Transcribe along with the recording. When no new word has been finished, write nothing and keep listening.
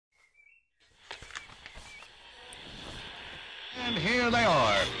here they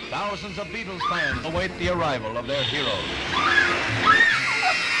are. Thousands of Beatles fans await the arrival of their heroes.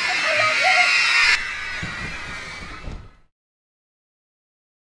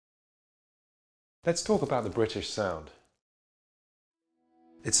 Let's talk about the British sound.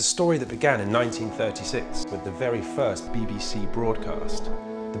 It's a story that began in 1936 with the very first BBC broadcast.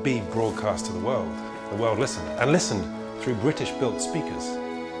 The Bee broadcast to the world listened, and listened through British-built speakers.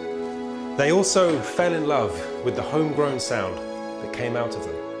 They also fell in love with the homegrown sound that came out of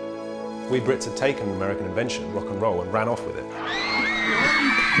them. We Brits had taken an American invention, rock and roll, and ran off with it.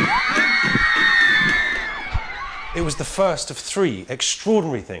 It was the first of three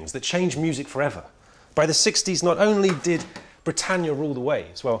extraordinary things that changed music forever. By the 60s, not only did Britannia rule the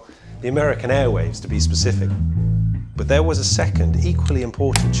waves, well, the American airwaves to be specific, but there was a second, equally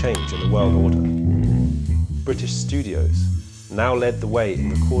important change in the world order. British studios now led the way in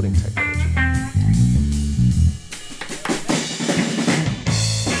recording technology.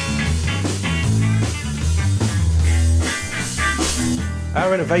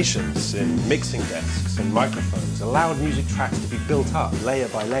 Our innovations in mixing desks and microphones allowed music tracks to be built up layer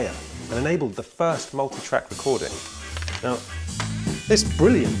by layer and enabled the first multi-track recording. Now, this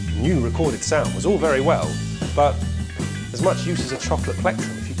brilliant new recorded sound was all very well, but as much use as a chocolate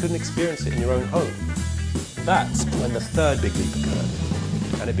plectrum if you couldn't experience it in your own home. That's when the third big leap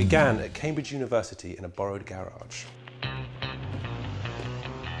occurred, and it began at Cambridge University in a borrowed garage.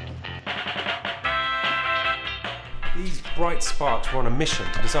 These bright sparks were on a mission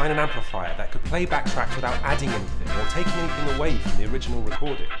to design an amplifier that could play back tracks without adding anything or taking anything away from the original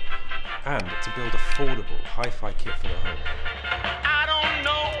recording, and to build affordable hi-fi kit for the home. I don't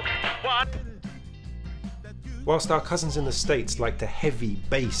know what. Whilst our cousins in the States liked a heavy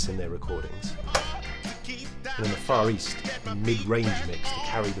bass in their recordings, and in the Far East, a mid-range mix to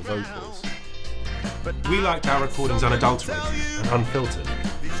carry the vocals, we liked our recordings unadulterated and unfiltered,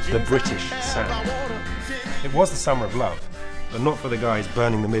 the British sound. It was the summer of love, but not for the guys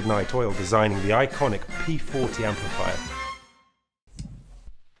burning the midnight oil designing the iconic P40 amplifier.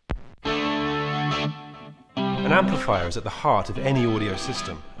 An amplifier is at the heart of any audio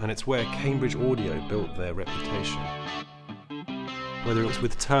system, and it's where Cambridge Audio built their reputation. Whether it was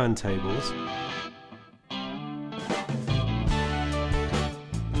with turntables,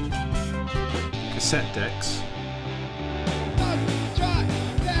 cassette decks,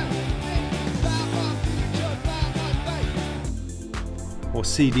 or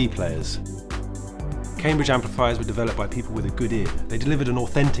CD players. Cambridge amplifiers were developed by people with a good ear. They delivered an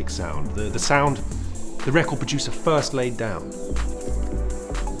authentic sound, the sound the record producer first laid down.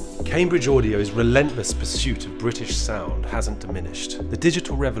 Cambridge Audio's relentless pursuit of British sound hasn't diminished. The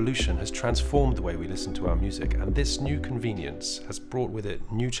digital revolution has transformed the way we listen to our music, and this new convenience has brought with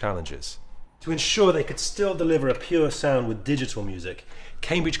it new challenges. To ensure they could still deliver a pure sound with digital music,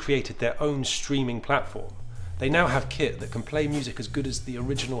 Cambridge created their own streaming platform. They now have kit that can play music as good as the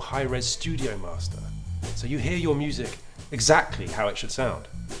original high-res Studio Master. So you hear your music exactly how it should sound.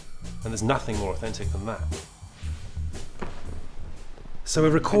 And there's nothing more authentic than that. So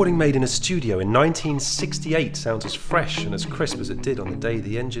a recording made in a studio in 1968 sounds as fresh and as crisp as it did on the day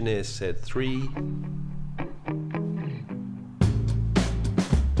the engineers said 3.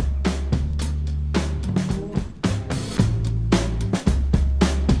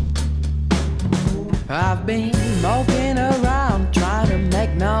 I've been moping around trying to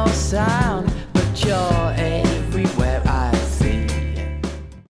make no sound.